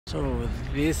So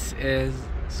this is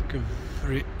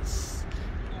Skver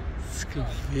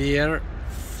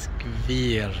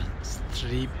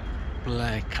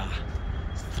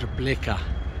Strilka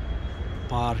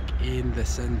Park in the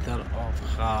center of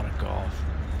Kharkiv.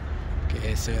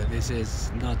 Okay, so this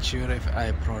is not sure if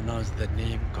I pronounced the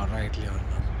name correctly or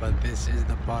not, but this is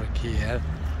the park here.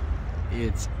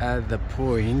 It's at the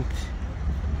point,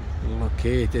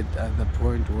 located at the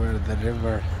point where the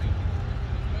river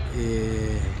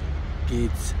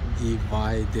gets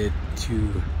divided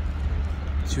to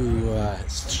two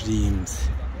streams.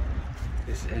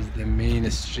 This is the main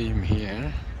stream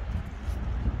here,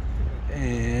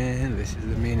 and this is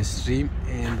the main stream,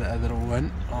 and the other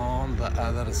one on the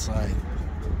other side.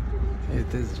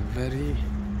 It is very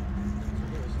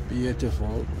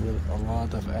beautiful with a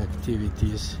lot of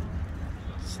activities.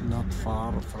 It's not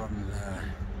far from there.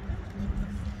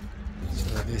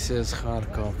 So this is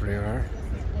Kharkiv River,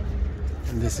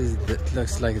 and this is it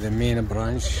looks like the main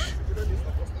branch,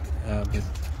 but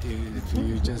if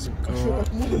you just go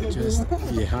just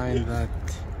behind that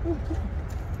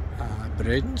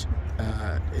bridge,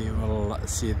 you will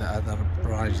see the other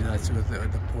branch. That's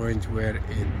the point where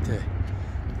it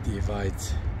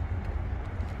divides,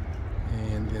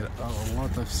 and there are a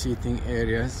lot of seating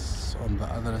areas on the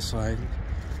other side.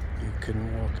 You can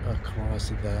walk across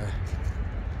the,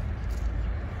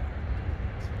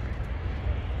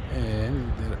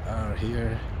 and there are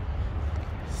here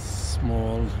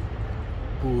small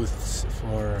booths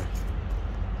for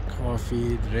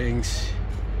coffee, drinks,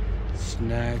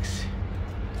 snacks.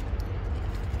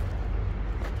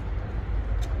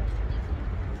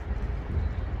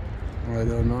 I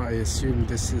don't know, I assume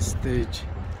this is stage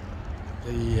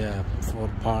for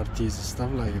parties,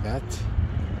 stuff like that.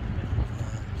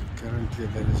 Currently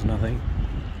there is nothing.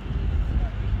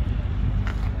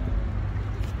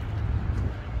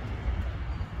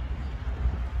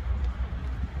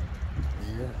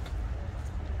 Here,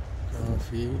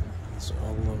 coffee is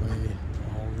all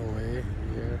the way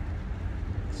here.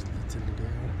 It's little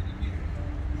there.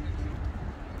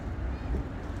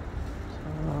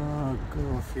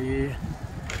 Coffee,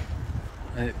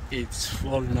 and it's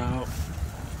full now.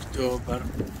 October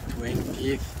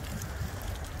 20th.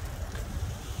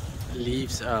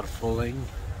 Leaves are falling.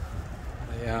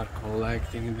 They are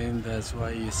collecting them. That's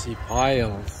why you see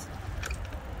piles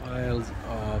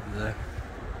of the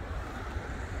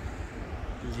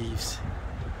leaves.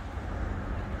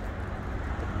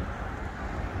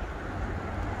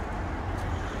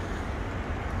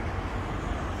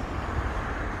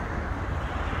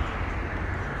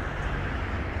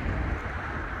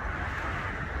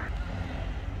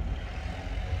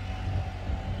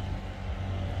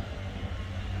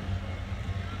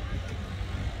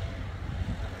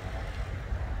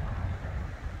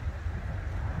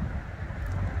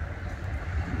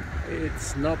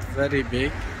 It's not very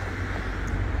big,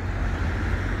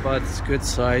 but it's good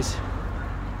size,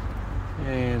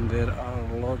 and there are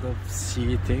a lot of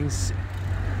seatings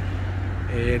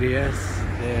areas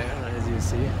there, as you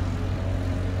see.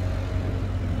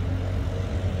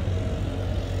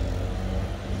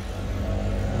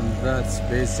 And that's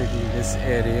basically, this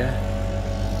area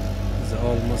is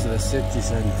almost the city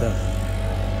center.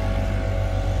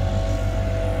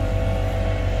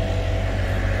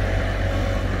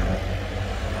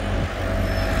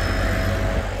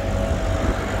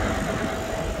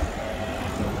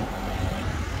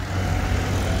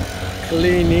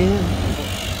 Cleaning,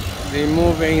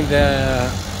 removing the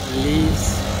leaves.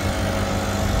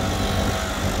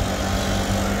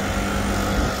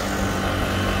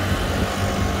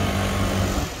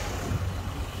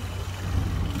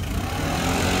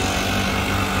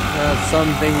 That's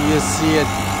something you see it.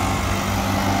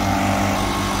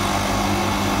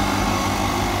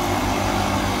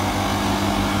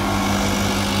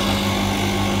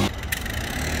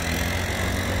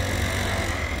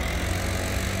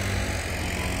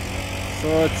 So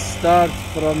it starts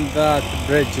from that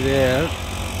bridge there,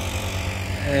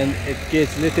 and it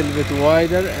gets a little bit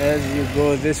wider as you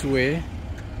go this way.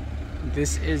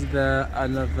 This is the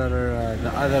other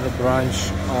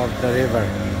branch of the river,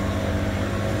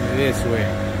 this way,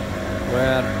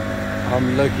 where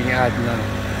I'm looking at now.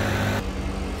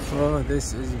 So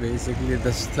this is basically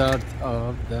the start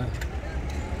of the,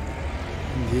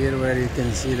 here where you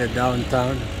can see the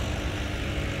downtown.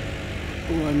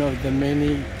 One of the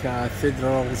many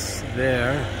cathedrals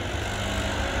there,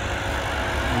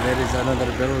 and there is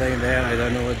another building there, I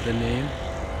don't know what the name,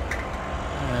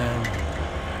 and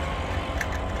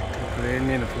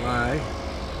Ukrainian flag.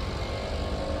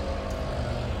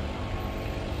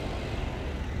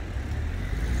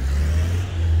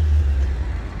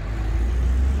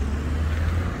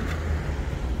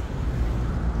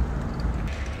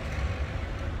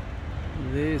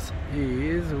 This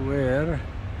is where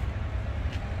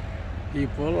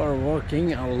people are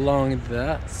walking along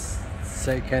the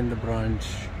second branch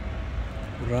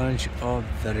of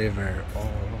the river,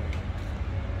 or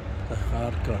the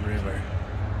Kharkiv River.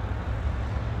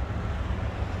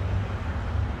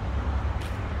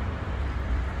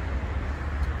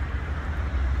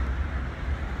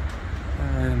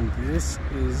 And this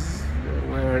is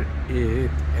where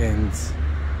it ends.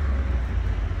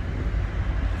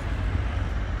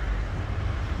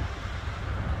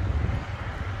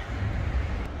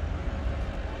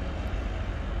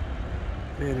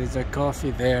 There is a coffee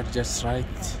there just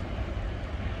right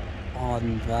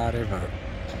on the river.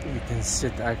 You can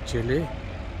sit actually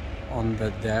on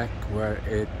the deck where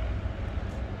it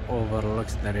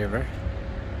overlooks the river.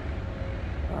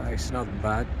 It's not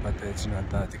bad, but it's not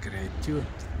that great too.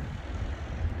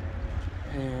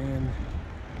 And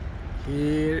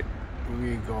here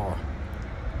we go.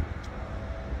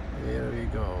 Here we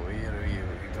go. Here we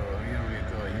go. Here we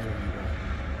go. Here we go.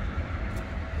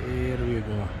 Here we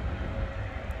go.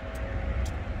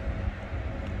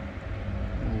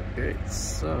 Okay,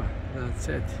 so that's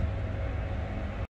it.